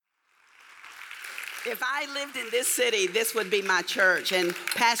If I lived in this city, this would be my church. And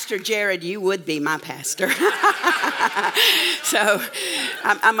Pastor Jared, you would be my pastor. So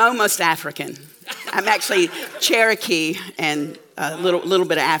I'm almost African. I'm actually Cherokee and a little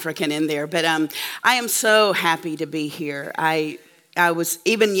bit of African in there. But I am so happy to be here. I was,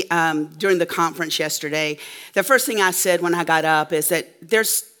 even during the conference yesterday, the first thing I said when I got up is that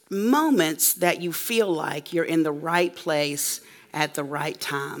there's moments that you feel like you're in the right place at the right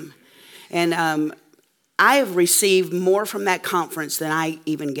time. And I have received more from that conference than I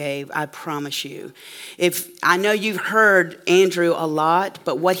even gave, I promise you. I know you've heard Andrew a lot,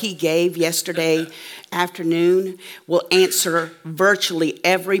 but what he gave yesterday afternoon will answer virtually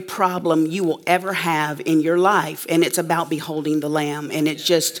every problem you will ever have in your life. And it's about beholding the Lamb. And it's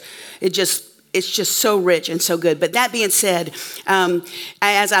just so rich and so good. But that being said,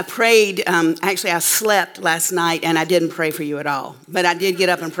 as I prayed, actually I slept last night and I didn't pray for you at all. But I did get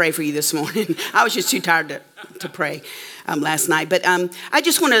up and pray for you this morning. I was just too tired to pray last night. But I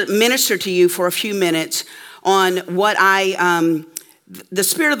just want to minister to you for a few minutes on what the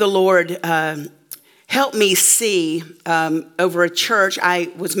Spirit of the Lord helped me see over a church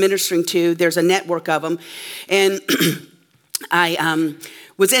I was ministering to. There's a network of them. And I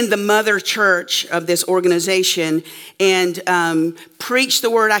was in the mother church of this organization and preached the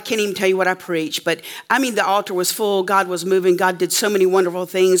word. I can't even tell you what I preached, but I mean, the altar was full. God was moving. God did so many wonderful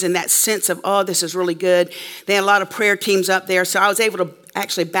things, and that sense of, oh, this is really good. They had a lot of prayer teams up there, so I was able to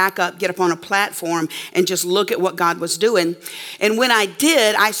actually back up, get up on a platform, and just look at what God was doing. And when I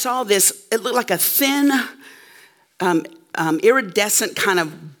did, I saw this, it looked like a thin, iridescent kind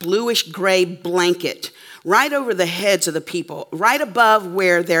of bluish gray blanket right over the heads of the people, right above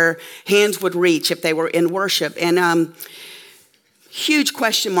where their hands would reach if they were in worship. And huge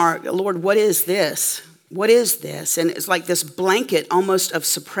question mark, Lord, what is this? What is this? And it's like this blanket almost of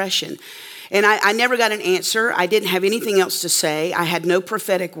suppression. And I never got an answer. I didn't have anything else to say. I had no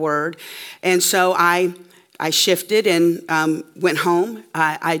prophetic word. And so I shifted and went home.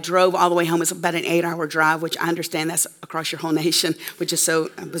 I drove all the way home. It's about an 8-hour drive, which I understand that's across your whole nation, which is so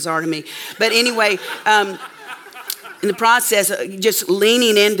bizarre to me. But anyway, in the process, just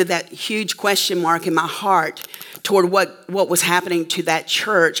leaning into that huge question mark in my heart toward what was happening to that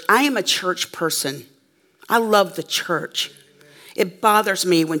church. I am a church person. I love the church. It bothers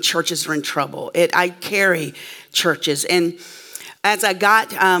me when churches are in trouble. I carry churches. And as I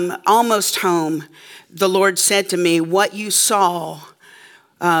got almost home, the Lord said to me, what you saw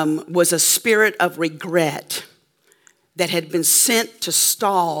was a spirit of regret that had been sent to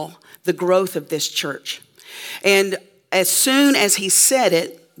stall the growth of this church. And as soon as he said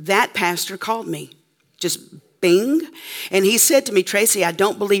it, that pastor called me, just bing. And he said to me, Tracey, I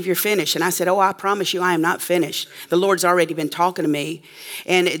don't believe you're finished. And I said, oh, I promise you I am not finished. The Lord's already been talking to me.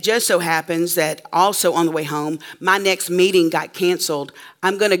 And it just so happens that also on the way home, my next meeting got canceled.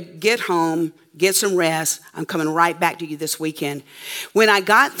 I'm going to get home, get some rest. I'm coming right back to you this weekend. When I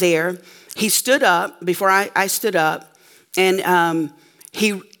got there, he stood up before I stood up, and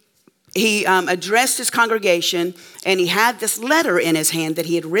he addressed his congregation, and he had this letter in his hand that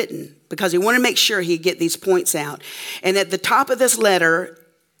he had written because he wanted to make sure he'd get these points out. And at the top of this letter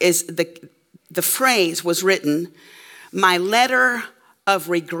is the phrase was written, my letter of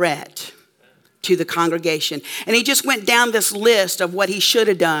regret to the congregation. And he just went down this list of what he should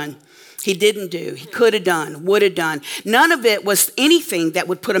have done. He didn't do. He could have done, would have done. None of it was anything that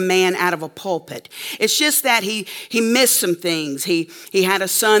would put a man out of a pulpit. It's just that he missed some things. He had a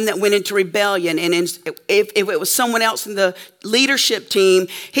son that went into rebellion. And if it was someone else in the leadership team,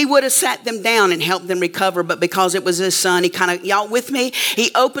 he would have sat them down and helped them recover. But because it was his son, he kind of, y'all with me?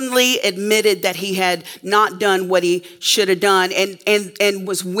 He openly admitted that he had not done what he should have done and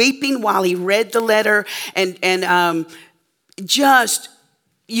was weeping while he read the letter and just...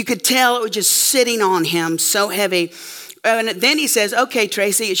 You could tell it was just sitting on him so heavy. And then he says, okay,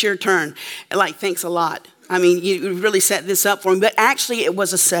 Tracey, it's your turn. Like, thanks a lot. I mean, you really set this up for me. But actually, it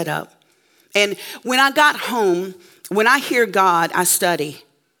was a setup. And when I got home, when I hear God, I study.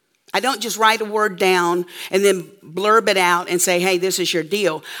 I don't just write a word down and then blurb it out and say, hey, this is your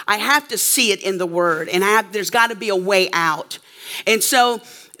deal. I have to see it in the word. And there's got to be a way out. And so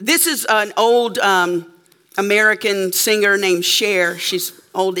this is an old American singer named Cher. She's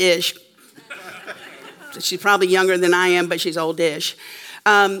old-ish. She's probably younger than I am, but she's old-ish.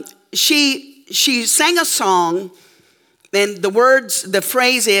 She sang a song, and the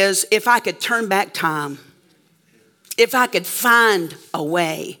phrase is, if I could turn back time, if I could find a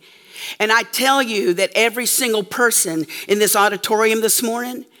way. And I tell you that every single person in this auditorium this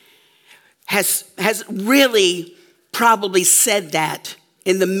morning has really probably said that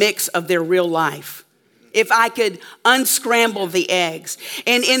in the mix of their real life. if I could unscramble the eggs.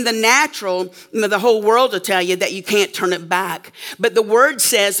 And in the natural, the whole world will tell you that you can't turn it back. But the word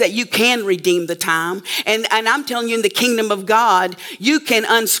says that you can redeem the time. And I'm telling you, in the kingdom of God, you can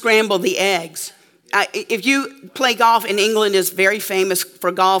unscramble the eggs. If you play golf, in England is very famous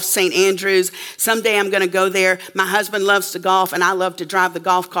for golf, St. Andrews. Someday I'm going to go there. My husband loves to golf, and I love to drive the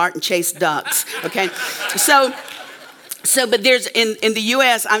golf cart and chase ducks. Okay, but there's in the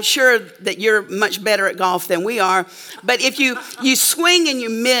U.S., I'm sure that you're much better at golf than we are. But if you swing and you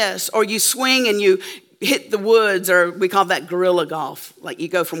miss, or you swing and you hit the woods, or we call that guerrilla golf, like you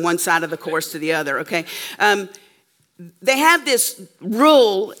go from one side of the course to the other, okay? They have this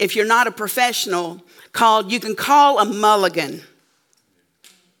rule, if you're not a professional, called you can call a mulligan.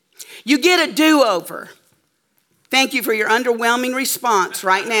 You get a do-over. Thank you for your underwhelming response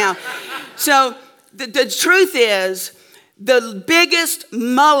right now. So the truth is, the biggest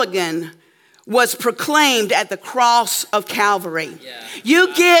mulligan was proclaimed at the cross of Calvary. Yeah.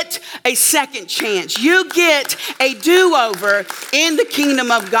 You get a second chance. You get a do-over in the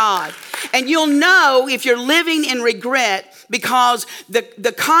kingdom of God. And you'll know if you're living in regret, because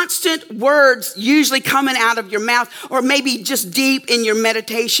the constant words usually coming out of your mouth, or maybe just deep in your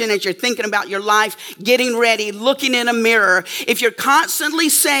meditation as you're thinking about your life, getting ready, looking in a mirror. If you're constantly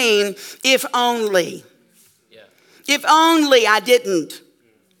saying, if only, if only I didn't.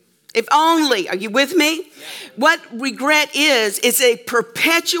 If only, are you with me? Yeah. What regret is a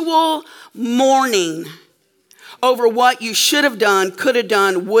perpetual mourning over what you should have done, could have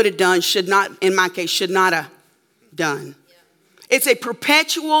done, would have done, should not, in my case, should not have done. Yeah. It's a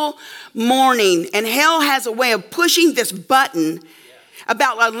perpetual mourning, and hell has a way of pushing this button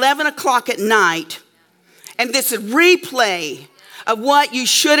about 11 o'clock at night, and this is replay of what you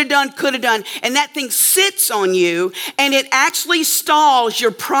should have done, could have done. And that thing sits on you, and it actually stalls your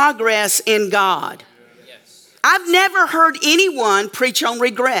progress in God. Yes. I've never heard anyone preach on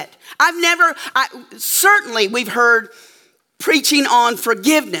regret. Certainly we've heard preaching on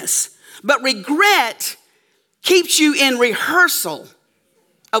forgiveness, but regret keeps you in rehearsal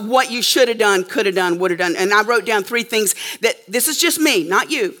of what you should have done, could have done, would have done. And I wrote down 3 things that, this is just me, not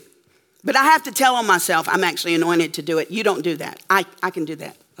you. But I have to tell on myself, I'm actually anointed to do it. You don't do that. I can do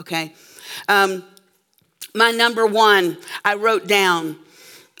that, okay? My number 1 I wrote down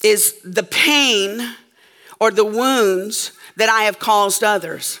is the pain or the wounds that I have caused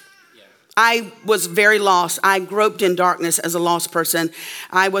others. I was very lost. I groped in darkness as a lost person.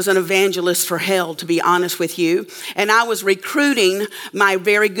 I was an evangelist for hell, to be honest with you. And I was recruiting my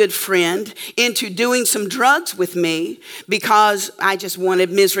very good friend into doing some drugs with me because I just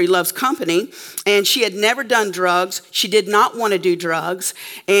wanted misery loves company. And she had never done drugs. She did not want to do drugs.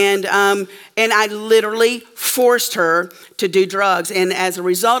 And I literally forced her to do drugs. And as a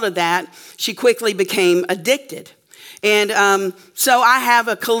result of that, she quickly became addicted. And so I have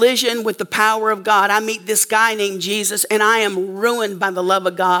a collision with the power of God. I meet this guy named Jesus, and I am ruined by the love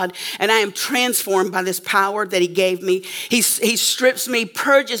of God, and I am transformed by this power that he gave me. He strips me,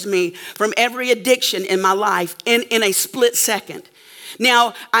 purges me from every addiction in my life in a split second.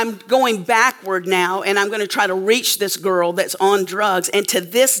 Now, I'm going backward now, and I'm going to try to reach this girl that's on drugs, and to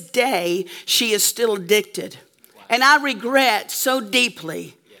this day, she is still addicted. Wow. And I regret so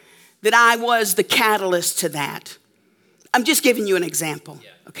deeply that I was the catalyst to that. I'm just giving you an example,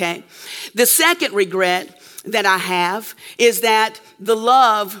 okay? The second regret that I have is that the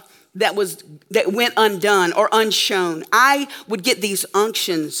love that went undone or unshown. I would get these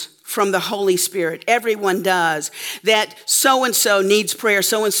unctions from the Holy Spirit. Everyone does. That so-and-so needs prayer,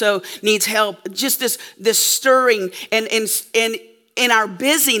 so-and-so needs help. Just this stirring. And in our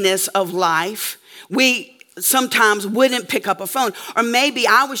busyness of life, we sometimes wouldn't pick up a phone. Or maybe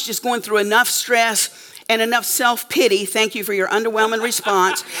I was just going through enough stress and enough self-pity, thank you for your underwhelming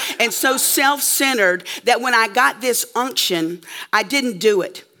response, and so self-centered that when I got this unction, I didn't do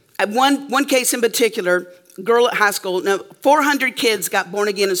it. One case in particular, girl at high school, 400 kids got born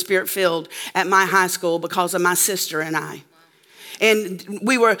again and spirit-filled at my high school because of my sister and I. And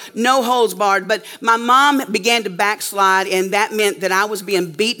we were no holds barred, but my mom began to backslide, and that meant that I was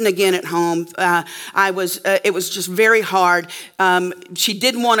being beaten again at home. It was just very hard. She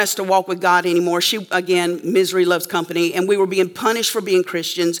didn't want us to walk with God anymore. Misery loves company, and we were being punished for being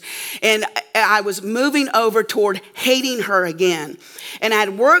Christians. And I was moving over toward hating her again. And I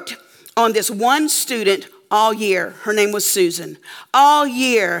had worked on this one student all year. Her name was Susan. All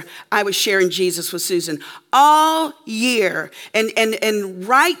year, I was sharing Jesus with Susan. All year. And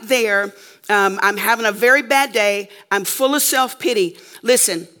right there, I'm having a very bad day. I'm full of self-pity.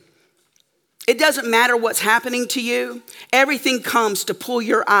 Listen, It doesn't matter what's happening to you. Everything comes to pull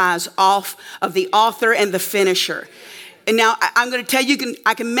your eyes off of the author and the finisher. And now I'm going to tell you,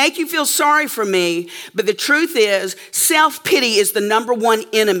 I can make you feel sorry for me, but the truth is self-pity is the number one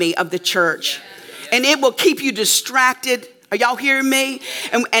enemy of the church. And it will keep you distracted. Are y'all hearing me?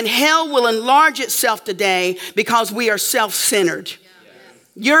 And hell will enlarge itself today because we are self-centered.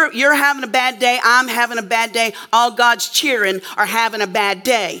 You're having a bad day. I'm having a bad day. All God's cheering are having a bad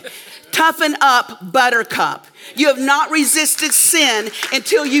day. Toughen up, buttercup. You have not resisted sin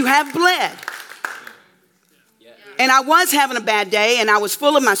until you have bled. And I was having a bad day and I was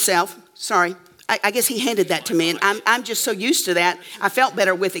full of myself. Sorry. I guess he handed that to me and I'm just so used to that. I felt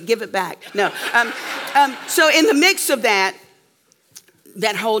better with it. Give it back. No. So in the mix of that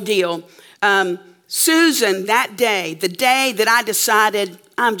whole deal, Susan, that day, the day that I decided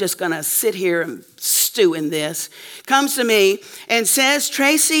I'm just going to sit here and stew in this, comes to me and says,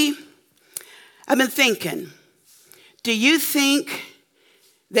 Tracey, I've been thinking, do you think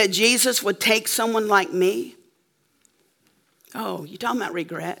that Jesus would take someone like me? Oh, you talking about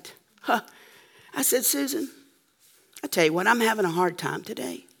regret? Huh. I said, Susan, I tell you what, I'm having a hard time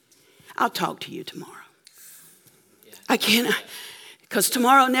today. I'll talk to you tomorrow. I can't, because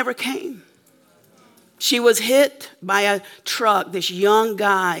tomorrow never came. She was hit by a truck. This young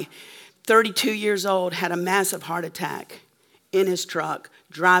guy, 32 years old, had a massive heart attack in his truck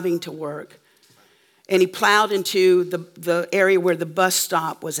driving to work. And he plowed into the area where the bus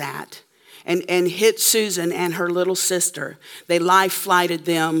stop was at and hit Susan and her little sister. They life flighted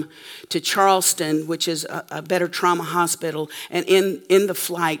them to Charleston, which is a better trauma hospital. And in the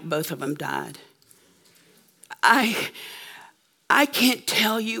flight, both of them died. I can't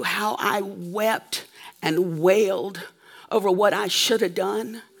tell you how I wept and wailed over what I should have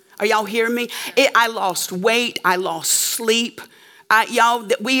done. Are y'all hearing me? I lost weight. I lost sleep.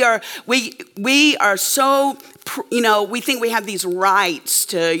 We are so, we think we have these rights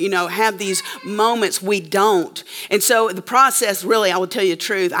to, have these moments. We don't. And so the process, really, I will tell you the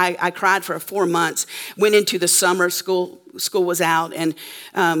truth. I cried for 4 months, went into the summer, school was out, and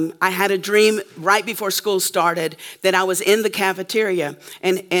I had a dream right before school started that I was in the cafeteria,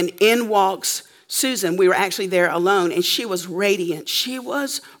 and in walks Susan. We were actually there alone, and she was radiant. She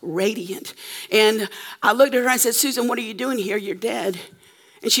was radiant. And I looked at her and I said, Susan, what are you doing here? You're dead.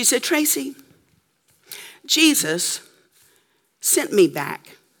 And she said, Tracey, Jesus sent me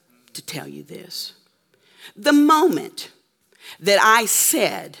back to tell you this. The moment that I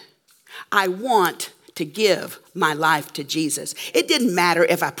said, I want to give my life to Jesus. It didn't matter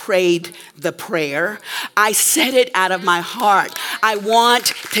if I prayed the prayer. I said it out of my heart. I want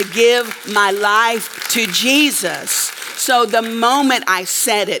to give my life to Jesus. So the moment I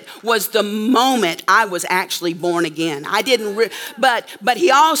said it was the moment I was actually born again. I didn't, but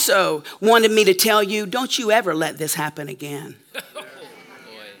he also wanted me to tell you, don't you ever let this happen again.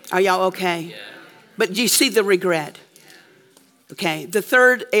 Are y'all okay? Yeah. But do you see the regret? Okay, the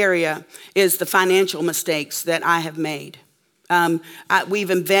third area is the financial mistakes that I have made. We've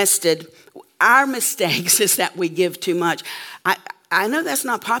invested. Our mistakes is that we give too much. I know that's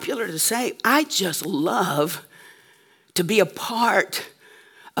not popular to say. I just love to be a part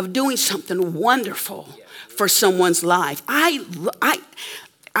of doing something wonderful for someone's life. I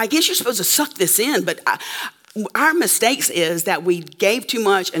guess you're supposed to suck this in, but our mistakes is that we gave too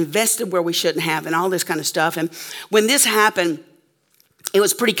much, invested where we shouldn't have, and all this kind of stuff. And when this happened, it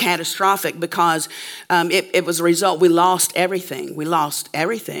was pretty catastrophic because it was a result. We lost everything.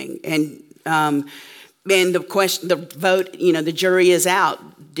 And the question, the vote, the jury is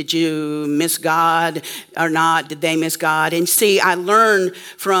out. Did you miss God or not? Did they miss God? And see, I learned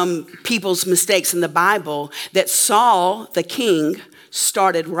from people's mistakes in the Bible that Saul, the king,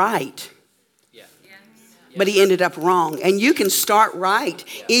 started right. But he ended up wrong. And you can start right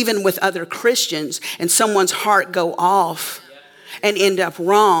even with other Christians and someone's heart go off and end up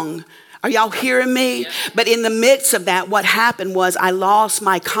wrong. Are y'all hearing me? Yeah. But in the midst of that, what happened was I lost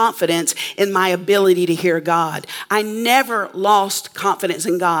my confidence in my ability to hear God. I never lost confidence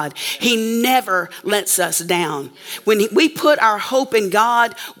in God. He never lets us down. When we put our hope in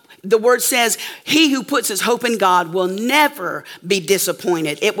God, the word says, he who puts his hope in God will never be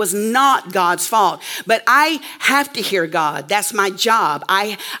disappointed. It was not God's fault. But I have to hear God. That's my job.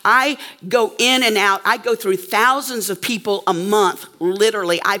 I go in and out. I go through thousands of people a month,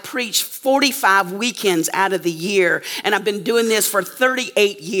 literally. I preach 45 weekends out of the year. And I've been doing this for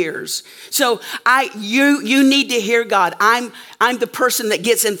 38 years. So you need to hear God. I'm the person that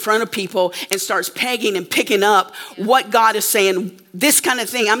gets in front of people and starts pegging and picking up what God is saying this kind of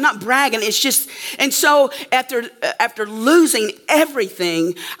thing. I'm not bragging. It's just, and so after losing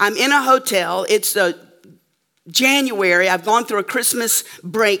everything, I'm in a hotel. It's January. I've gone through a Christmas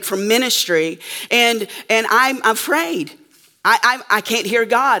break from ministry, and I'm afraid. I can't hear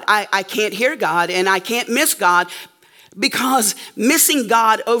God. I can't hear God, and I can't miss God, because missing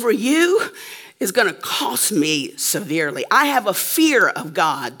God over you is going to cost me severely. I have a fear of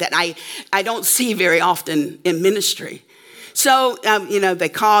God that I don't see very often in ministry. So, they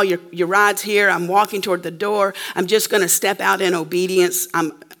call, your ride's here. I'm walking toward the door. I'm just going to step out in obedience.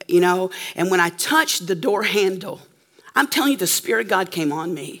 And when I touched the door handle, I'm telling you, the Spirit of God came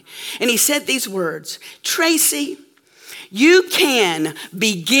on me. And he said these words, Tracey, you can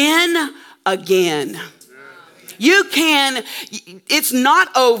begin again. You can, it's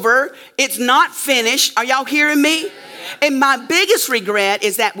not over. It's not finished. Are y'all hearing me? And my biggest regret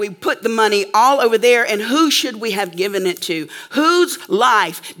is that we put the money all over there, and who should we have given it to? Whose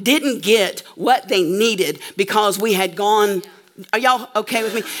life didn't get what they needed because we had gone. Are y'all okay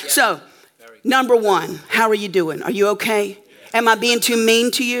with me? So, number one, how are you doing? Are you okay? Am I being too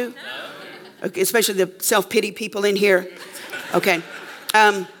mean to you? Okay, especially the self-pity people in here. Okay.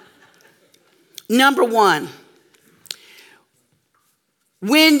 Number one,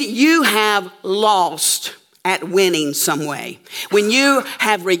 when you have lost at winning some way, when you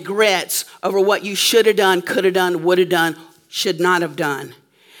have regrets over what you should have done, could have done, would have done, should not have done.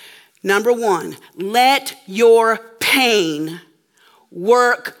 Number one, let your pain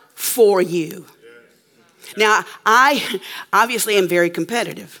work for you. Now, I obviously am very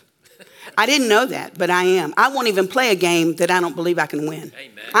competitive. I didn't know that, but I am. I won't even play a game that I don't believe I can win.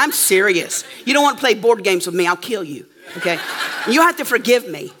 Amen. I'm serious. You don't want to play board games with me, I'll kill you, okay? You have to forgive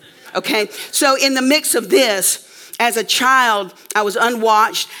me, okay? So in the mix of this, as a child, I was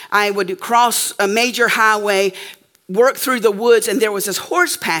unwatched. I would cross a major highway, work through the woods, and there was this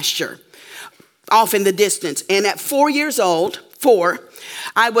horse pasture off in the distance. And at 4 years old,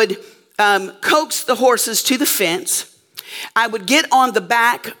 I would coax the horses to the fence. I would get on the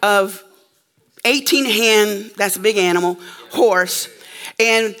back of 18-hand, that's a big animal, horse.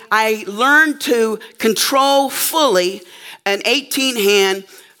 And I learned to control fully an 18-hand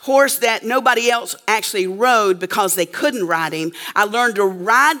horse that nobody else actually rode because they couldn't ride him. I learned to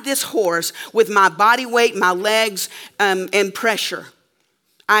ride this horse with my body weight, my legs, and pressure.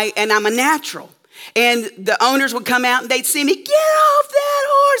 And I'm a natural. And the owners would come out and they'd see me, get off that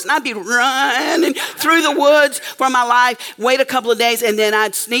horse. And I'd be running through the woods for my life, wait a couple of days, and then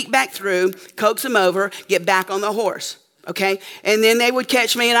I'd sneak back through, coax them over, get back on the horse. Okay? And then they would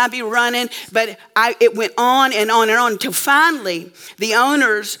catch me and I'd be running. But it went on and on and on until finally the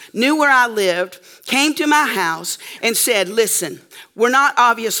owners knew where I lived, came to my house and said, listen, we're not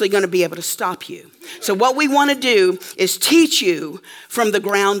obviously going to be able to stop you. So what we want to do is teach you from the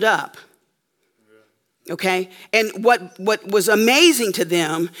ground up. Okay, and what was amazing to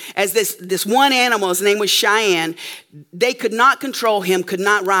them, as this one animal, his name was Cheyenne, they could not control him, could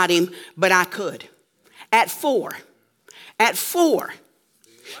not ride him, but I could. At four.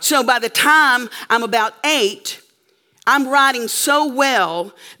 So by the time I'm about 8, I'm riding so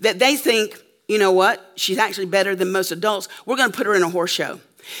well that they think, you know what, she's actually better than most adults. We're going to put her in a horse show.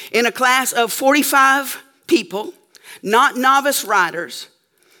 In a class of 45 people, not novice riders,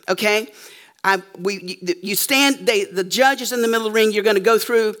 okay? You stand, the judge is in the middle of the ring. You're going to go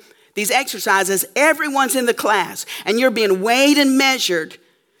through these exercises. Everyone's in the class, and you're being weighed and measured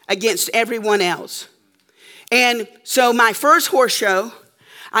against everyone else. And so my first horse show,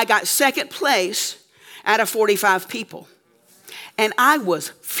 I got second place out of 45 people. And I was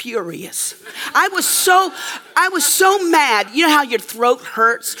furious. I was so mad. You know how your throat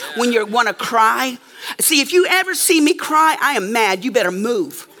hurts when you want to cry? See, if you ever see me cry, I am mad. You better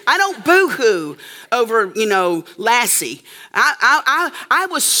move. I don't boo-hoo over, Lassie. I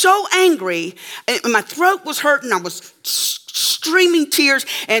was so angry. And my throat was hurting. I was streaming tears.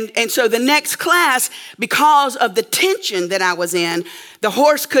 And so the next class, because of the tension that I was in, the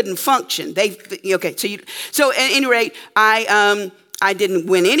horse couldn't function. So at any rate, I didn't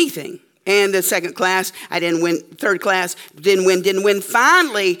win anything. And the second class, I didn't win. Third class, didn't win.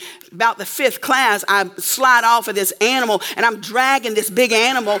 Finally, about the 5th class, I slide off of this animal, and I'm dragging this big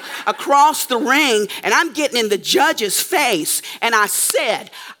animal across the ring, and I'm getting in the judge's face. And I said,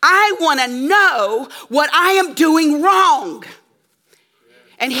 I want to know what I am doing wrong.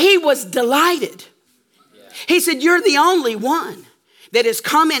 And he was delighted. He said, you're the only one that has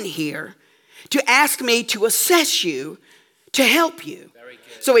come in here to ask me to assess you, to help you.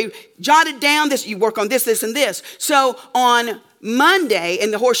 So he jotted down this, you work on this, this, and this. So on Monday,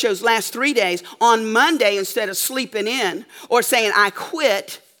 and the horse shows last 3 days, on Monday, instead of sleeping in or saying, I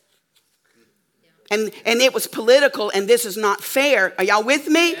quit, and it was political, and this is not fair. Are y'all with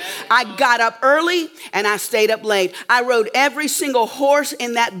me? I got up early, and I stayed up late. I rode every single horse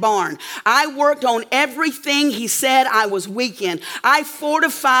in that barn. I worked on everything he said I was weak in. I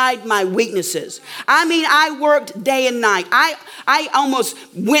fortified my weaknesses. I mean, I worked day and night. I almost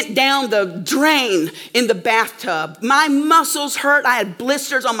went down the drain in the bathtub. My muscles hurt. I had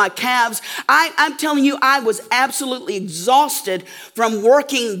blisters on my calves. I'm telling you, I was absolutely exhausted from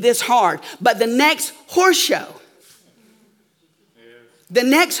working this hard. But the next horse show,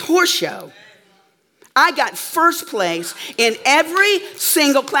 I got first place in every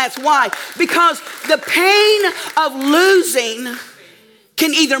single class. Why? Because the pain of losing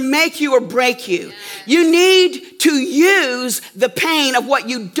can either make you or break you. You need to use the pain of what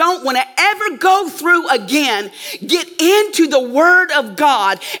you don't want to ever go through again. Get into the Word of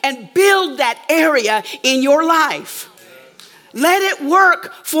God and build that area in your life. Let it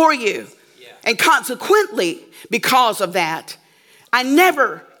work for you. And consequently, because of that, I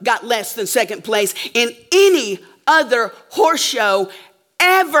never got less than second place in any other horse show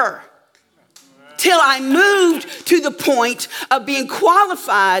ever. Till I moved to the point of being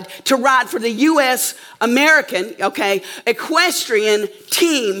qualified to ride for the U.S. American, equestrian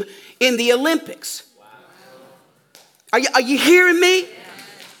team in the Olympics. Wow. Are you hearing me?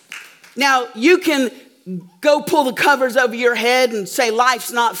 Now, you can go pull the covers over your head and say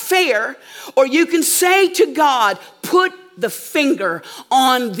life's not fair, or you can say to God, put the finger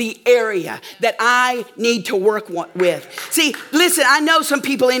on the area that I need to work with. See, listen, I know some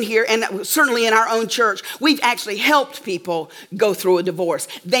people in here, and certainly in our own church, we've actually helped people go through a divorce.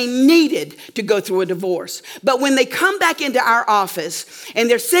 They needed to go through a divorce. But when they come back into our office and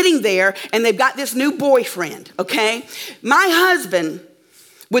they're sitting there and they've got this new boyfriend, my husband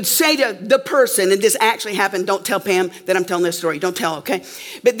would say to the person, and this actually happened, don't tell Pam that I'm telling this story, don't tell, okay?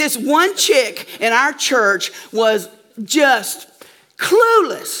 But this one chick in our church was just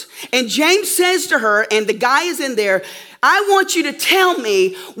clueless. And James says to her, and the guy is in there, I want you to tell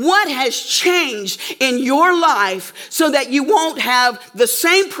me what has changed in your life so that you won't have the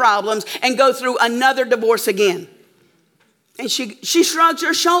same problems and go through another divorce again. And she shrugs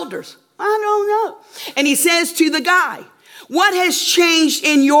her shoulders. I don't know. And he says to the guy, what has changed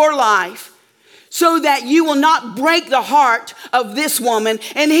in your life so that you will not break the heart of this woman?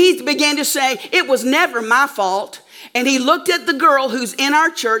 And he began to say, it was never my fault. And he looked at the girl who's in our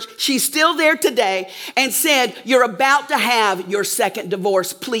church, she's still there today, and said, you're about to have your second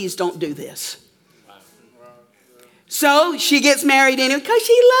divorce. Please don't do this. So she gets married anyway because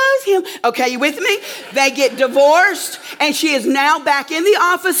she loves him. Okay, you with me? They get divorced, and she is now back in the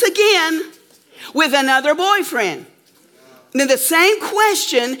office again with another boyfriend. Now, the same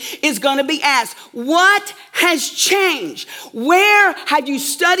question is going to be asked. What has changed? Where have you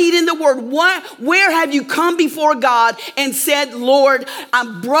studied in the Word? Where have you come before God and said, Lord,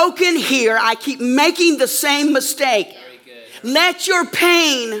 I'm broken here. I keep making the same mistake. Let your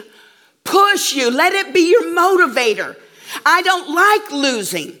pain push you. Let it be your motivator. I don't like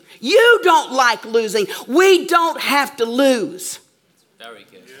losing. You don't like losing. We don't have to lose. Very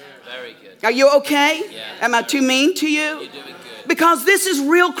good. Very good. Are you okay? Yeah. Am I too mean to you? You're doing good. Because this is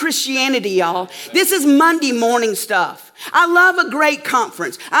real Christianity, y'all. This is Monday morning stuff. I love a great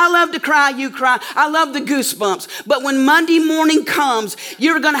conference. I love to cry, you cry. I love the goosebumps. But when Monday morning comes,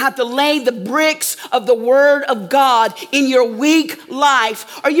 you're going to have to lay the bricks of the Word of God in your weak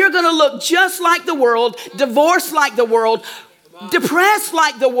life, or you're going to look just like the world, divorced like the world, depressed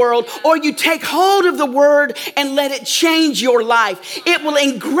like the world, or you take hold of the Word and let it change your life. It will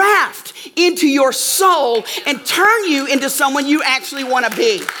engraft into your soul and turn you into someone you actually want to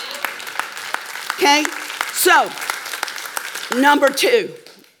be. Okay? So, number 2.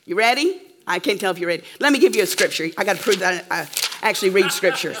 You ready? I can't tell if you're ready. Let me give you a scripture. I got to prove that I actually read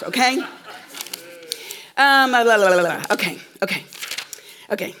scriptures, okay?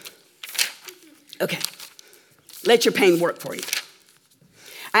 Okay. Let your pain work for you.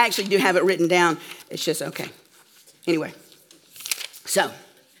 I actually do have it written down. It's just okay. Anyway, so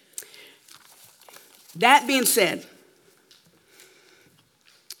that being said,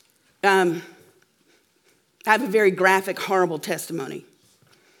 I have a very graphic, horrible testimony.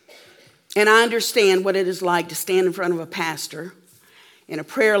 And I understand what it is like to stand in front of a pastor in a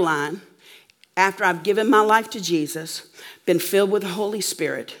prayer line after I've given my life to Jesus, been filled with the Holy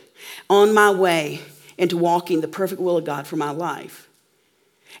Spirit, on my way into walking the perfect will of God for my life,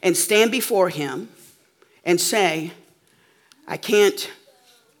 and stand before him and say, I can't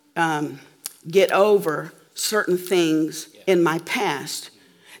get over certain things in my past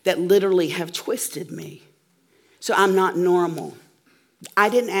that literally have twisted me. So I'm not normal. I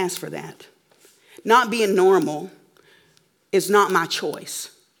didn't ask for that. Not being normal is not my choice.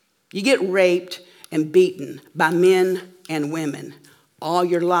 You get raped and beaten by men and women all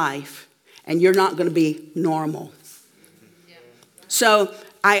your life, and you're not going to be normal. So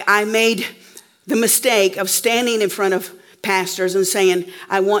I made the mistake of standing in front of pastors and saying,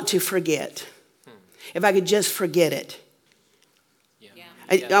 I want to forget. If I could just forget it.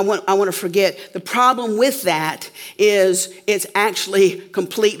 I want to forget. The problem with that is it's actually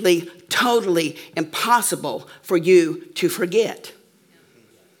completely, totally impossible for you to forget.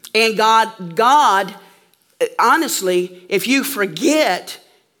 And God, honestly, if you forget,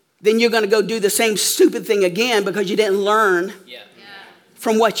 then you're going to go do the same stupid thing again because you didn't learn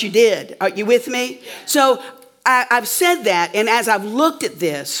from what you did. Are you with me? Yeah. So I've said that, and as I've looked at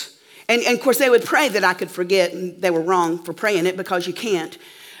this, and of course they would pray that I could forget, and they were wrong for praying it because you can't.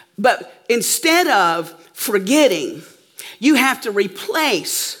 But instead of forgetting, you have to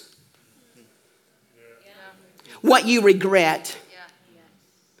replace what you regret.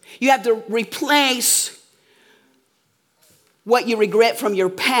 You have to replace what you regret from your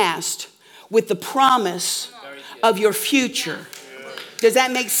past with the promise of your future. Does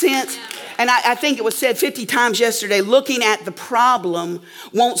that make sense? And I think it was said 50 times yesterday, looking at the problem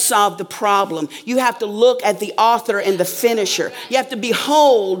won't solve the problem. You have to look at the author and the finisher. You have to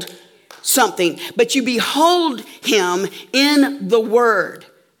behold something, but you behold him in the word.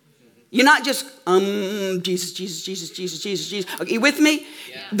 You're not just, Jesus, Jesus, Jesus, Jesus, Jesus, Jesus. Okay, you with me?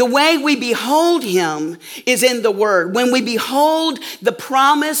 Yeah. The way we behold him is in the word. When we behold the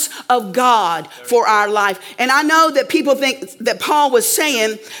promise of God for our life. And I know that people think that Paul was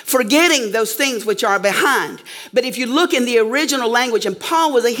saying, forgetting those things which are behind. But if you look in the original language, and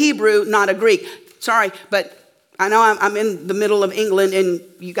Paul was a Hebrew, not a Greek. Sorry, but I know I'm in the middle of England and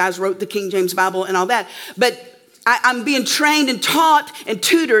you guys wrote the King James Bible and all that. But I'm being trained and taught and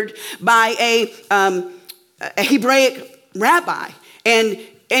tutored by a Hebraic rabbi, and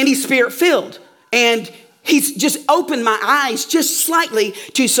he's spirit-filled. And he's just opened my eyes just slightly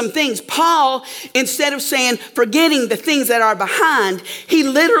to some things. Paul, instead of saying forgetting the things that are behind, he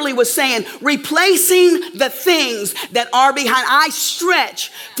literally was saying replacing the things that are behind. I stretch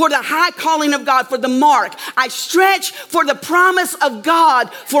for the high calling of God, for the mark. I stretch for the promise of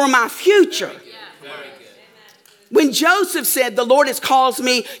God for my future. When Joseph said, the Lord has caused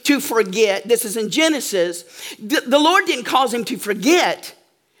me to forget, this is in Genesis, the Lord didn't cause him to forget.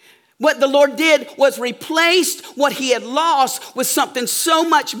 What the Lord did was replaced what he had lost with something so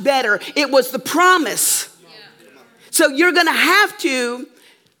much better. It was the promise. So you're going to have to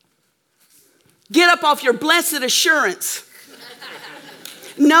get up off your blessed assurance.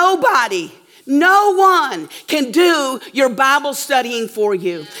 No one can do your Bible studying for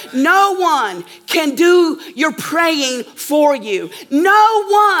you. No one can do your praying for you. No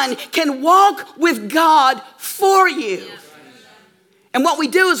one can walk with God for you. And what we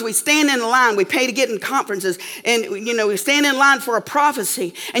do is we stand in line. We pay to get in conferences. And, we stand in line for a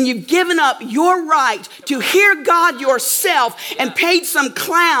prophecy. And you've given up your right to hear God yourself and paid some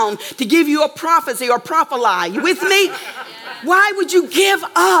clown to give you a prophecy or prophesy. You with me? Why would you give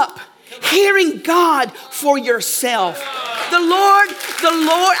up hearing God for yourself? The Lord,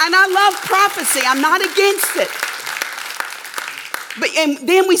 and I love prophecy. I'm not against it. And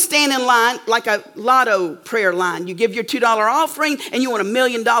then we stand in line like a lotto prayer line. You give your $2 offering and you want $1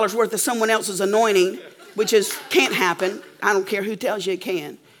 million worth of someone else's anointing, which can't happen. I don't care who tells you it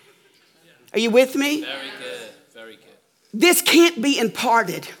can. Are you with me? Very good. Very good. This can't be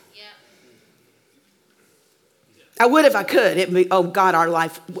imparted. I would if I could. It'd be, oh God, our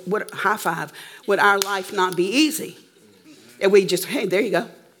life, high five, would our life not be easy? And we just, hey, there you go.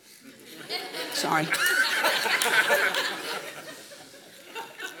 Sorry.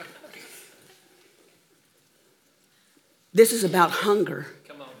 This is about hunger.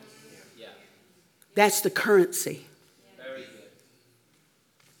 Come on. Yeah. That's the currency. Very good.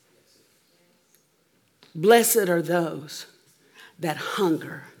 Blessed are those that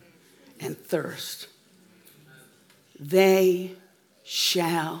hunger and thirst. They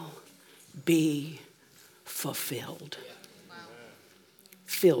shall be fulfilled. Wow.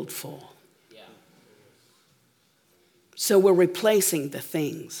 Filled full. Yeah. So we're replacing the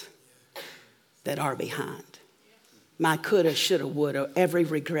things that are behind. My coulda, shoulda, woulda, every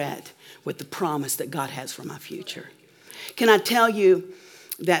regret with the promise that God has for my future. Can I tell you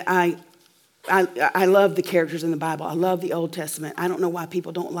that I love the characters in the Bible. I love the Old Testament. I don't know why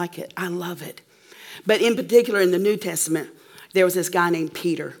people don't like it. I love it. But in particular in the New Testament, there was this guy named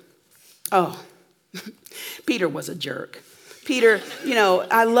Peter. Oh, Peter was a jerk. Peter,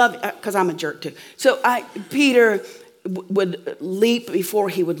 I love, because I'm a jerk too. So Peter would leap before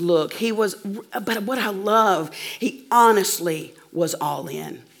he would look. But what I love, he honestly was all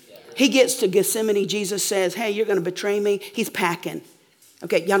in. He gets to Gethsemane. Jesus says, hey, you're going to betray me. He's packing.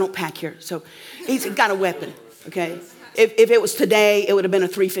 Okay, y'all don't pack here. So he's got a weapon, okay? If it was today, it would have been a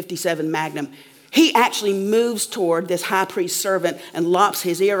 .357 Magnum. He actually moves toward this high priest servant and lops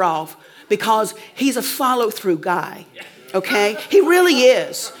his ear off because he's a follow-through guy, okay? He really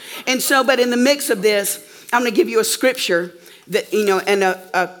is. And so, but in the mix of this, I'm going to give you a scripture that,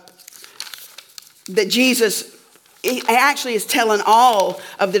 that Jesus he actually is telling all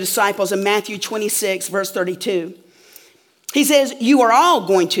of the disciples in Matthew 26, verse 32. He says, you are all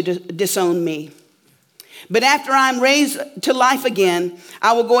going to disown me. But after I'm raised to life again,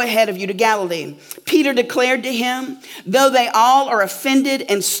 I will go ahead of you to Galilee. Peter declared to him, though they all are offended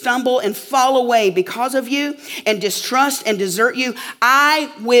and stumble and fall away because of you and distrust and desert you,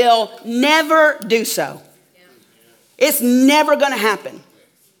 I will never do so. It's never going to happen.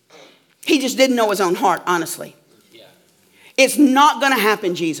 He just didn't know his own heart, honestly. It's not going to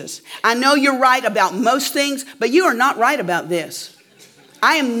happen, Jesus. I know you're right about most things, but you are not right about this.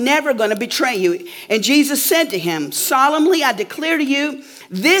 I am never going to betray you. And Jesus said to him, solemnly, I declare to you,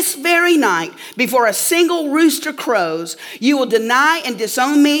 this very night, before a single rooster crows, you will deny and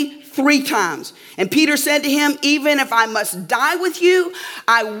disown me 3 times. And Peter said to him, even if I must die with you,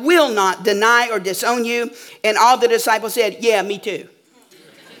 I will not deny or disown you. And all the disciples said, yeah, me too.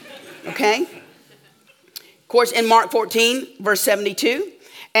 Okay? Of course, in Mark 14, verse 72,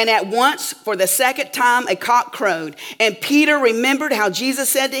 and at once, for the second time, a cock crowed. And Peter remembered how Jesus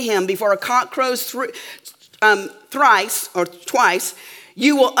said to him, before a cock crows thrice or twice,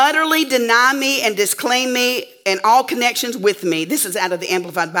 you will utterly deny me and disclaim me and all connections with me. This is out of the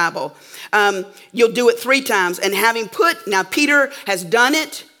Amplified Bible. You'll do it 3 times. And now Peter has done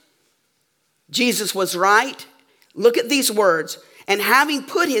it. Jesus was right. Look at these words. And having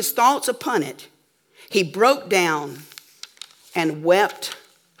put his thoughts upon it, he broke down and wept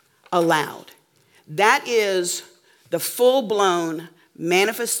aloud. That is the full-blown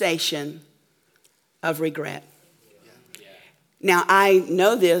manifestation of regret. Now, I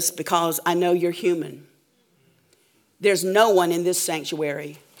know this because I know you're human. There's no one in this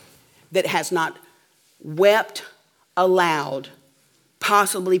sanctuary that has not wept aloud,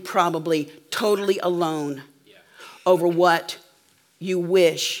 possibly, probably, totally alone over what you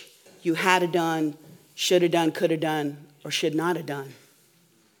wish you had done, should have done, could have done, or should not have done.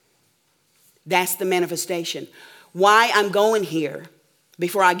 That's the manifestation. Why I'm going here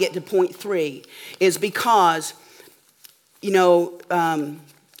before I get to point 3 is because,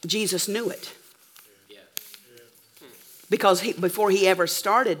 Jesus knew it. Because before he ever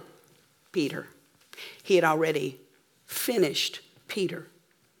started Peter, he had already finished Peter.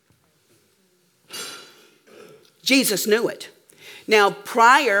 Jesus knew it. Now,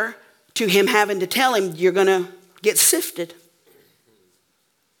 prior to him having to tell him, you're going to get sifted.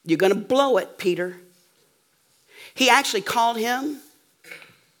 You're going to blow it, Peter. He actually called him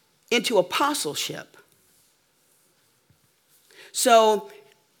into apostleship. So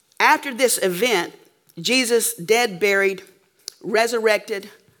after this event, Jesus, dead, buried, resurrected,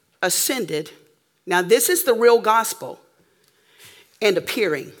 ascended. Now this is the real gospel. And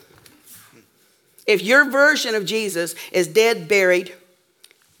appearing. If your version of Jesus is dead, buried,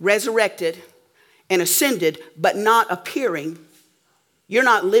 resurrected, and ascended, but not appearing, you're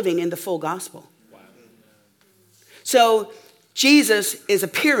not living in the full gospel. Wow. So Jesus is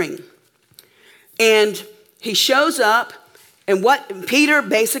appearing. And he shows up. And what Peter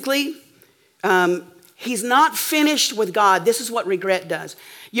basically, he's not finished with God. This is what regret does.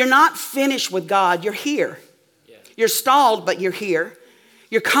 You're not finished with God. You're here. Yeah. You're stalled, but you're here.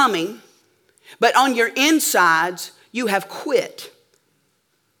 You're coming. But on your insides, you have quit.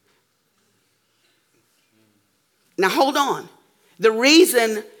 Now hold on. The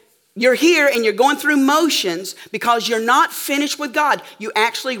reason you're here and you're going through motions because you're not finished with God. You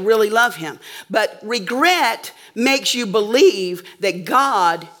actually really love him. But regret makes you believe that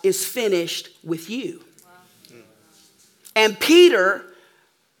God is finished with you. Wow. And Peter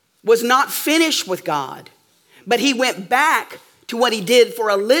was not finished with God, but he went back to what he did for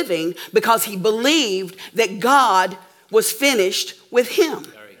a living because he believed that God was finished with him.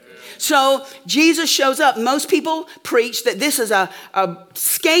 So Jesus shows up. Most people preach that this is a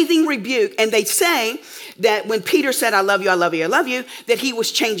scathing rebuke. And they say that when Peter said, I love you, I love you, I love you, that he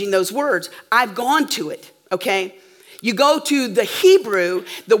was changing those words. I've gone to it, okay? You go to the Hebrew,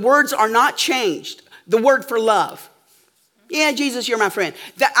 the words are not changed. The word for love. Yeah, Jesus, you're my friend.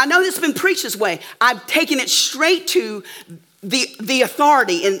 I know this has been preached this way. I've taken it straight to the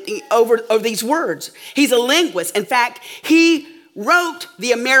authority over these words. He's a linguist. In fact, he wrote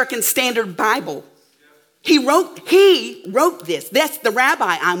the American Standard Bible. He wrote this. That's the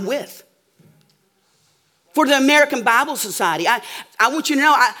rabbi I'm with. For the American Bible Society. I want you to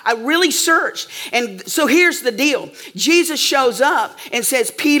know, I really searched. And so here's the deal. Jesus shows up and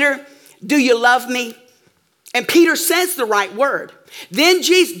says, Peter, do you love me? And Peter says the right word. Then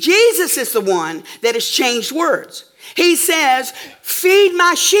Jesus is the one that has changed words. He says, feed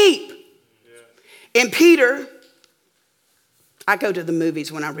my sheep. Yeah. And Peter, I go to the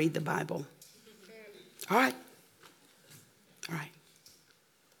movies when I read the Bible. All right.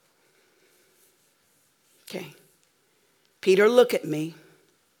 Okay. Peter, look at me.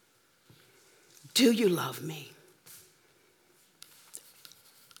 Do you love me?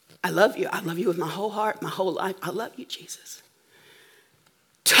 I love you. I love you with my whole heart, my whole life. I love you, Jesus.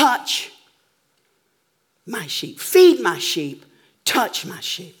 Touch my sheep. Feed my sheep. Touch my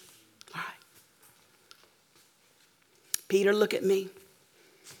sheep. All right. Peter, look at me.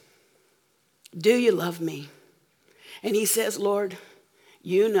 Do you love me? And he says, Lord,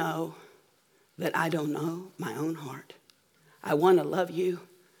 you know that I don't know my own heart. I want to love you.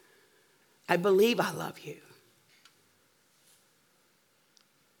 I believe I love you.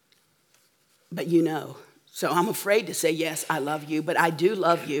 But you know, so I'm afraid to say, yes, I love you, but I do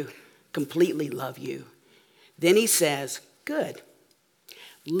love you, completely love you. Then he says, good,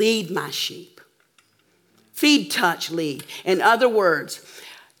 lead my sheep. Feed, touch, lead. In other words,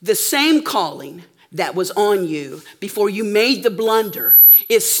 the same calling that was on you before you made the blunder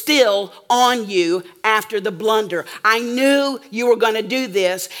is still on you after the blunder. I knew you were going to do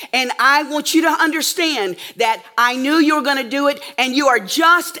this, and I want you to understand that I knew you were going to do it, and you are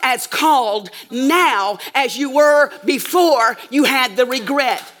just as called now as you were before you had the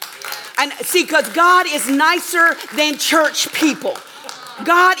regret. And see, because God is nicer than church people.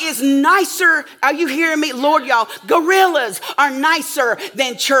 God is nicer. Are you hearing me? Lord, y'all, gorillas are nicer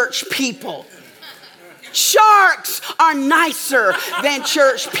than church people. Sharks are nicer than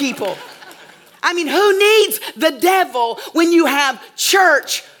church people. I mean, who needs the devil when you have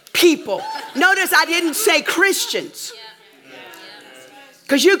church people? Notice I didn't say Christians.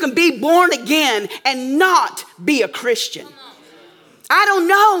 Because you can be born again and not be a Christian. I don't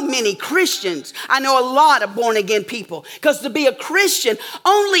know many Christians. I know a lot of born again people. Because to be a Christian,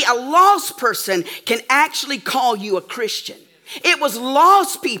 only a lost person can actually call you a Christian. It was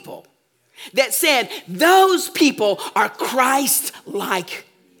lost people that said those people are Christ-like.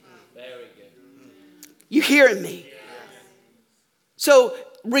 Very good. You hearing me? So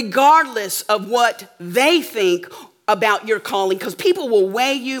regardless of what they think about your calling, because people will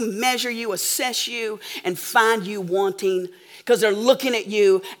weigh you, measure you, assess you, and find you wanting, because they're looking at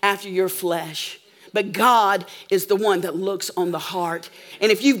you after your flesh. But God is the one that looks on the heart.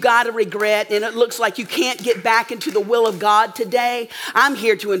 And if you've got a regret and it looks like you can't get back into the will of God today, I'm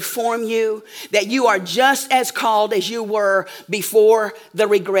here to inform you that you are just as called as you were before the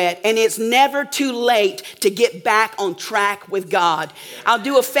regret. And it's never too late to get back on track with God. I'll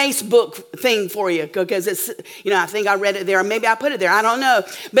do a Facebook thing for you because it's, I think I read it there, or maybe I put it there. I don't know.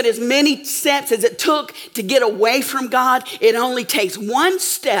 But as many steps as it took to get away from God, it only takes one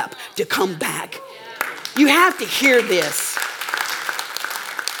step to come back. You have to hear this.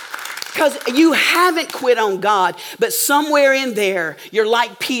 Because you haven't quit on God, but somewhere in there, you're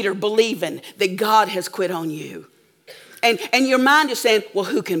like Peter, believing that God has quit on you. And your mind is saying, well,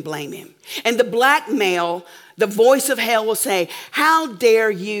 who can blame him? And the blackmail, the voice of hell will say, how dare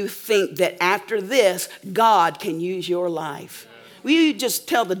you think that after this, God can use your life? Will you just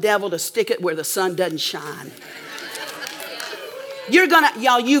tell the devil to stick it where the sun doesn't shine? You've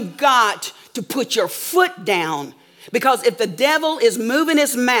got to put your foot down, because if the devil is moving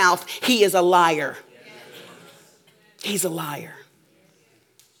his mouth, he is a liar. He's a liar.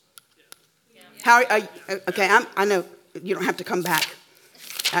 I know you don't have to come back,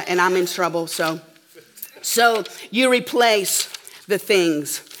 and I'm in trouble. So you replace the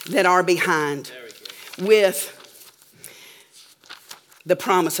things that are behind with the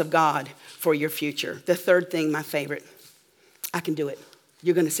promise of God for your future. The third thing, my favorite, I can do it.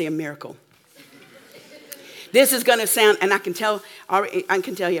 You're going to see a miracle. This is going to sound, and I can tell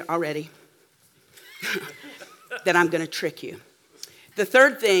you already that I'm going to trick you. The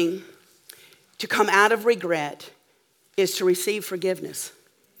third thing to come out of regret is to receive forgiveness.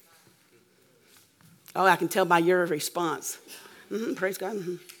 Oh, I can tell by your response. Praise God.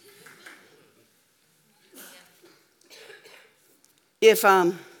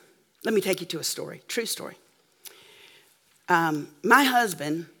 Let me take you to a story, true story. My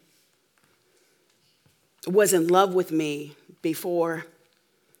husband was in love with me before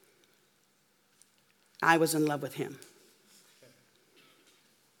I was in love with him.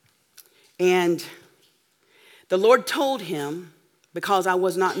 And the Lord told him, because I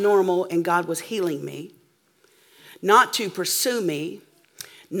was not normal and God was healing me, not to pursue me,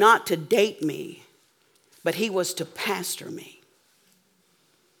 not to date me, but he was to pastor me.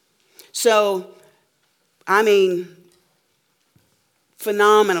 So,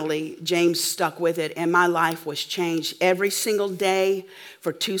 phenomenally, James stuck with it, and my life was changed. Every single day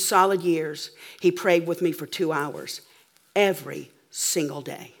for 2 solid years, he prayed with me for 2 hours. Every single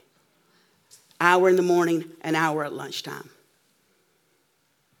day. Hour in the morning, an hour at lunchtime.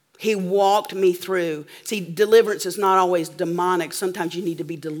 He walked me through. See, deliverance is not always demonic. Sometimes you need to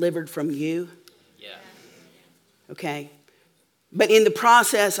be delivered from you. Yeah. Okay? But in the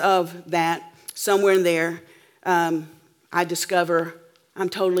process of that, somewhere in there, I discover I'm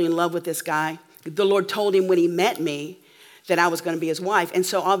totally in love with this guy. The Lord told him when he met me that I was going to be his wife. And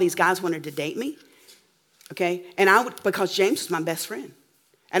so all these guys wanted to date me. Okay? And I would, because James is my best friend.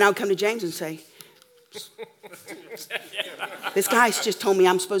 And I would come to James and say, this guy's just told me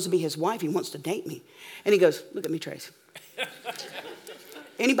I'm supposed to be his wife. He wants to date me. And he goes, look at me, Tracey.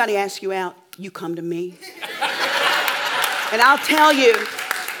 Anybody ask you out, you come to me. And I'll tell you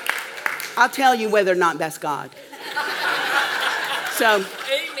whether or not that's God. So,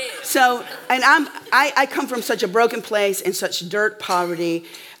 and I come from such a broken place and such dirt poverty.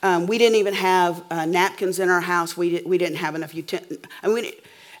 We didn't even have napkins in our house. We didn't have enough utensils.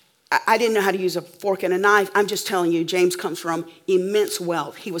 I didn't know how to use a fork and a knife. I'm just telling you, James comes from immense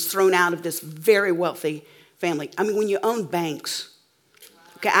wealth. He was thrown out of this very wealthy family. When you own banks,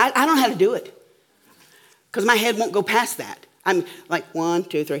 okay, I don't know how to do it because my head won't go past that. I'm like 1,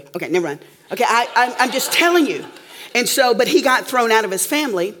 2, 3. Okay, never mind. Okay, I'm just telling you. And so, but he got thrown out of his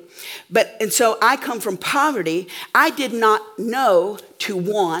family. And so I come from poverty. I did not know to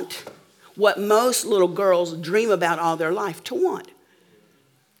want what most little girls dream about all their life to want.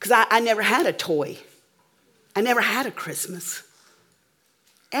 Because I never had a toy. I never had a Christmas.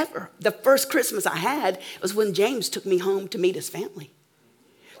 Ever. The first Christmas I had was when James took me home to meet his family.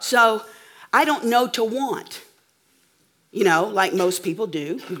 So I don't know to want. Like most people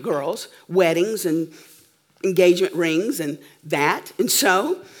do, girls, weddings and engagement rings and that. And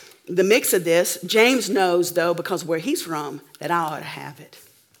so the mix of this, James knows, though, because where he's from, that I ought to have it.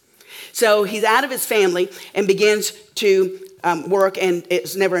 So he's out of his family and begins to work, and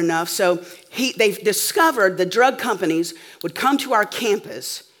it's never enough. So they've discovered the drug companies would come to our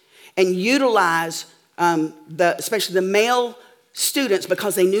campus and utilize especially the male students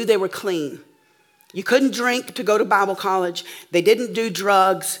because they knew they were clean. You couldn't drink to go to Bible college. They didn't do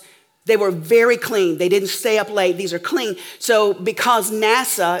drugs. They were very clean. They didn't stay up late. These are clean. So because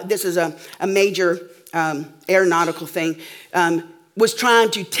NASA, this is a major aeronautical thing, was trying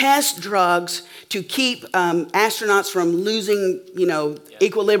to test drugs to keep astronauts from losing,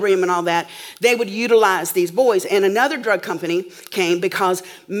 equilibrium and all that, they would utilize these boys. And another drug company came because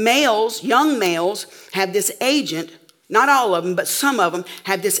young males, have this agent. Not all of them, but some of them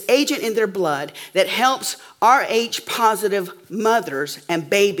have this agent in their blood that helps Rh positive mothers and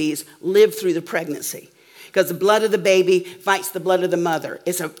babies live through the pregnancy. Because the blood of the baby fights the blood of the mother.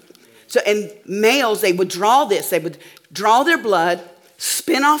 And males, they would draw this. They would draw their blood,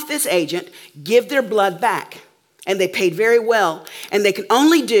 spin off this agent, give their blood back. And they paid very well. And they could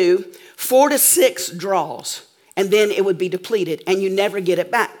only do 4 to 6 draws. And then it would be depleted. And you never get it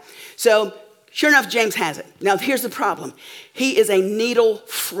back. So sure enough, James has it. Now, here's the problem. He is a needle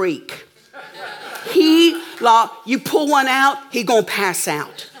freak. You pull one out, he's going to pass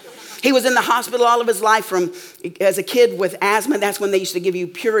out. He was in the hospital all of his life as a kid with asthma. That's when they used to give you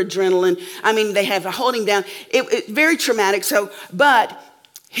pure adrenaline. They have to hold him down. It very traumatic. But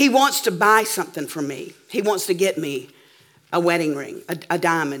he wants to buy something from me. He wants to get me a wedding ring, a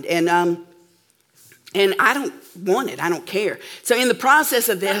diamond. And I don't want it. I don't care. So in the process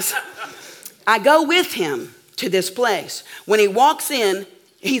of this, I go with him to this place. When he walks in,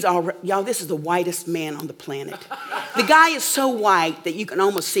 y'all, this is the whitest man on the planet. The guy is so white that you can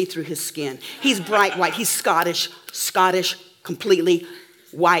almost see through his skin. He's bright white. He's Scottish, completely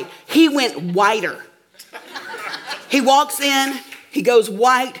white. He went whiter. He walks in, he goes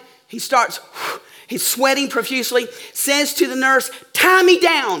white, he's sweating profusely, says to the nurse, tie me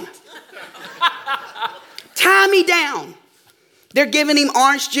down. Tie me down. They're giving him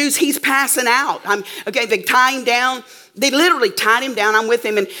orange juice. He's passing out. They tie him down. They literally tied him down. I'm with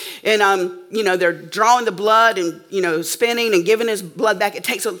him, and they're drawing the blood and spinning and giving his blood back. It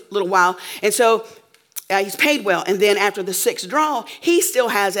takes a little while, and so he's paid well. And then after the sixth draw, he still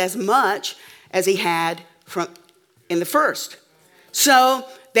has as much as he had from in the first. So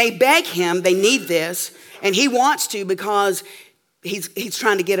they beg him, they need this, and he wants to because he's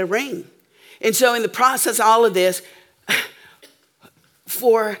trying to get a ring. And so in the process of all of this,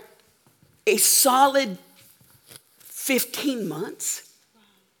 for a solid 15 months,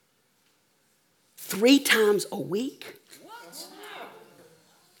 3 times a week,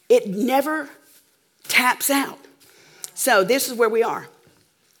 it never taps out. So this is where we are.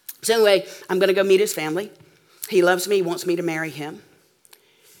 So anyway, I'm going to go meet his family. He loves me. He wants me to marry him.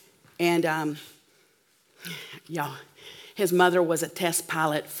 And y'all, his mother was a test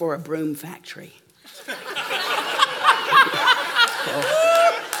pilot for a broom factory.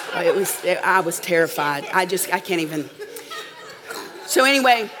 I was terrified. I can't even. So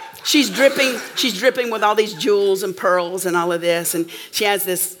anyway, she's dripping with all these jewels and pearls and all of this. And she has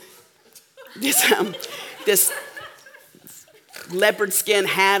this leopard skin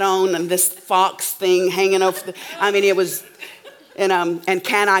hat on and this fox thing hanging over it was, and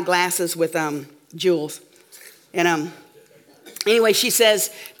cat eye glasses with jewels. And anyway, she says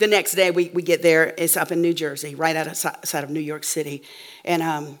the next day we get there, it's up in New Jersey, right outside of New York City.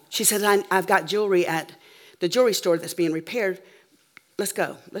 And she says, I've got jewelry at the jewelry store that's being repaired. Let's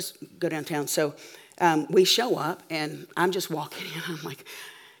go downtown. So we show up, and I'm just walking in. I'm like,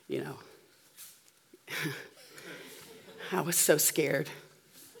 I was so scared.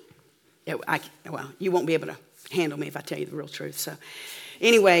 You won't be able to handle me if I tell you the real truth. So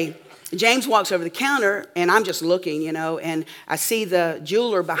anyway, James walks over the counter, and I'm just looking, and I see the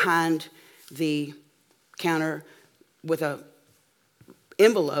jeweler behind the counter with a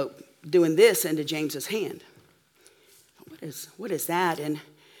envelope doing this into James's hand. What is that? And,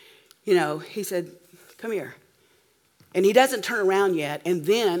 he said, come here. And he doesn't turn around yet. And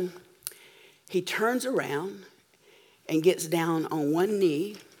then he turns around and gets down on one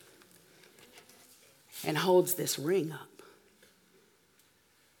knee and holds this ring up.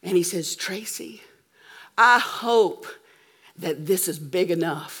 And he says, Tracey, I hope that this is big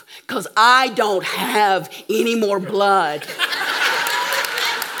enough because I don't have any more blood.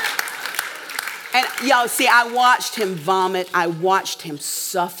 And y'all see, I watched him vomit. I watched him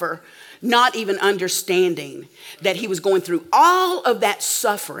suffer, not even understanding that he was going through all of that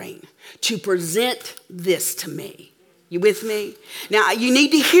suffering to present this to me. You with me? Now, you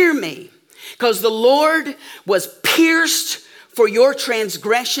need to hear me because the Lord was pierced for your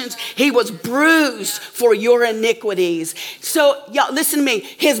transgressions. He was bruised for your iniquities. So, y'all, listen to me.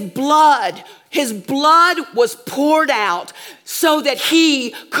 His blood was poured out so that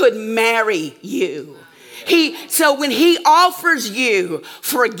he could marry you. So when he offers you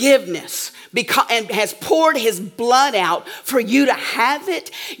forgiveness and has poured his blood out for you to have it,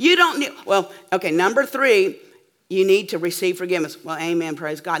 you don't need, number 3, you need to receive forgiveness. Well, amen,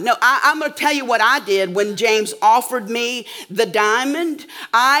 praise God. No, I'm going to tell you what I did when James offered me the diamond.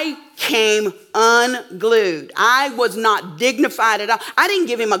 I came unglued. I was not dignified at all. I didn't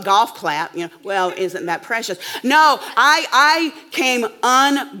give him a golf clap. Isn't that precious? No, I came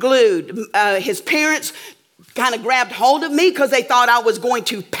unglued. His parents kind of grabbed hold of me because they thought I was going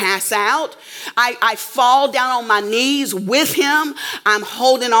to pass out. I fall down on my knees with him. I'm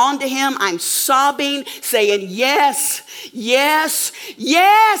holding on to him. I'm sobbing, saying, yes, yes,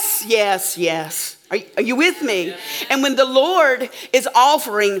 yes, yes, yes. Are you with me? And when the Lord is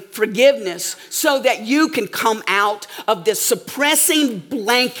offering forgiveness so that you can come out of this suppressing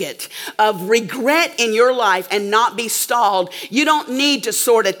blanket of regret in your life and not be stalled, you don't need to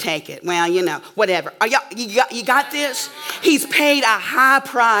sort of take it. Well, whatever. You got this? He's paid a high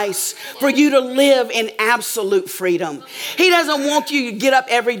price for you to live in absolute freedom. He doesn't want you to get up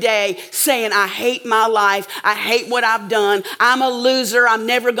every day saying, I hate my life. I hate what I've done. I'm a loser. I'm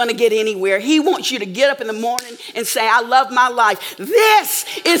never going to get anywhere. He wants you to get up in the morning and say, I love my life. This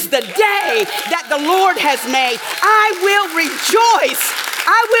is the day that the Lord has made. I will rejoice.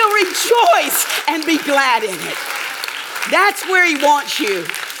 I will rejoice and be glad in it. That's where he wants you.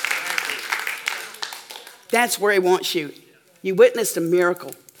 That's where he wants you. You witnessed a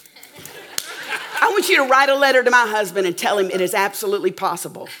miracle. I want you to write a letter to my husband and tell him it is absolutely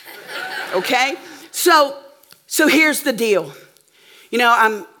possible. Okay? So here's the deal.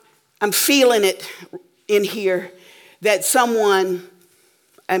 I'm feeling it in here that someone,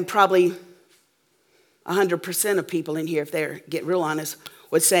 and probably 100% of people in here, if they get real honest,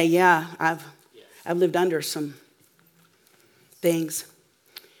 would say, yeah, I've lived under some things.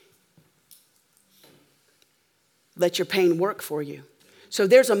 Let your pain work for you. So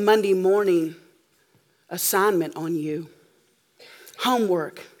there's a Monday morning assignment on you.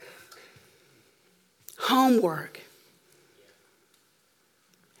 Homework. homework.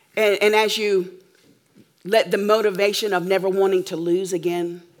 And as you let the motivation of never wanting to lose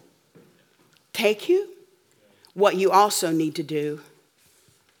again take you, what you also need to do,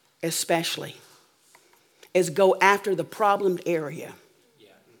 especially, is go after the problemed area. Yeah.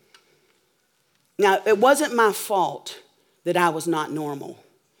 Now, it wasn't my fault that I was not normal.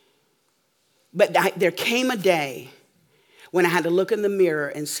 But there came a day when I had to look in the mirror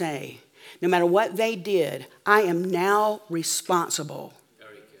and say, no matter what they did, I am now responsible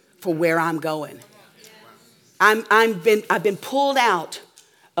for where I'm going. I've been pulled out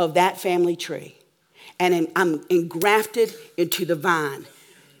of that family tree, and I'm engrafted into the vine.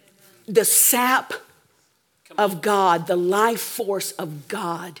 The sap of God, the life force of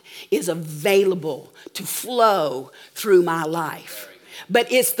God is available to flow through my life.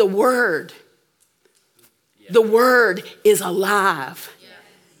 But it's the Word. The Word is alive.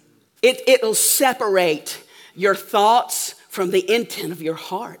 It'll separate your thoughts from the intent of your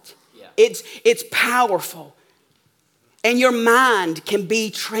heart. It's powerful. And your mind can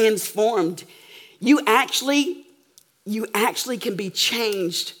be transformed. You actually can be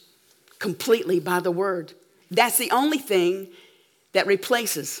changed completely by the Word. That's the only thing that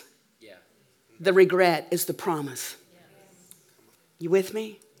replaces the regret is the promise. You with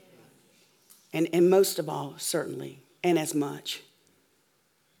me? And most of all, certainly, and as much.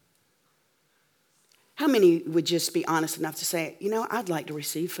 How many would just be honest enough to say, you know, I'd like to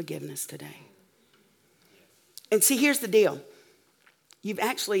receive forgiveness today? And see, here's the deal. You've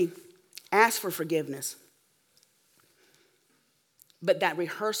actually asked for forgiveness, but that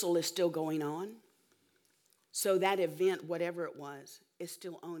rehearsal is still going on. So that event, whatever it was, is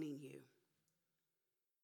still owning you.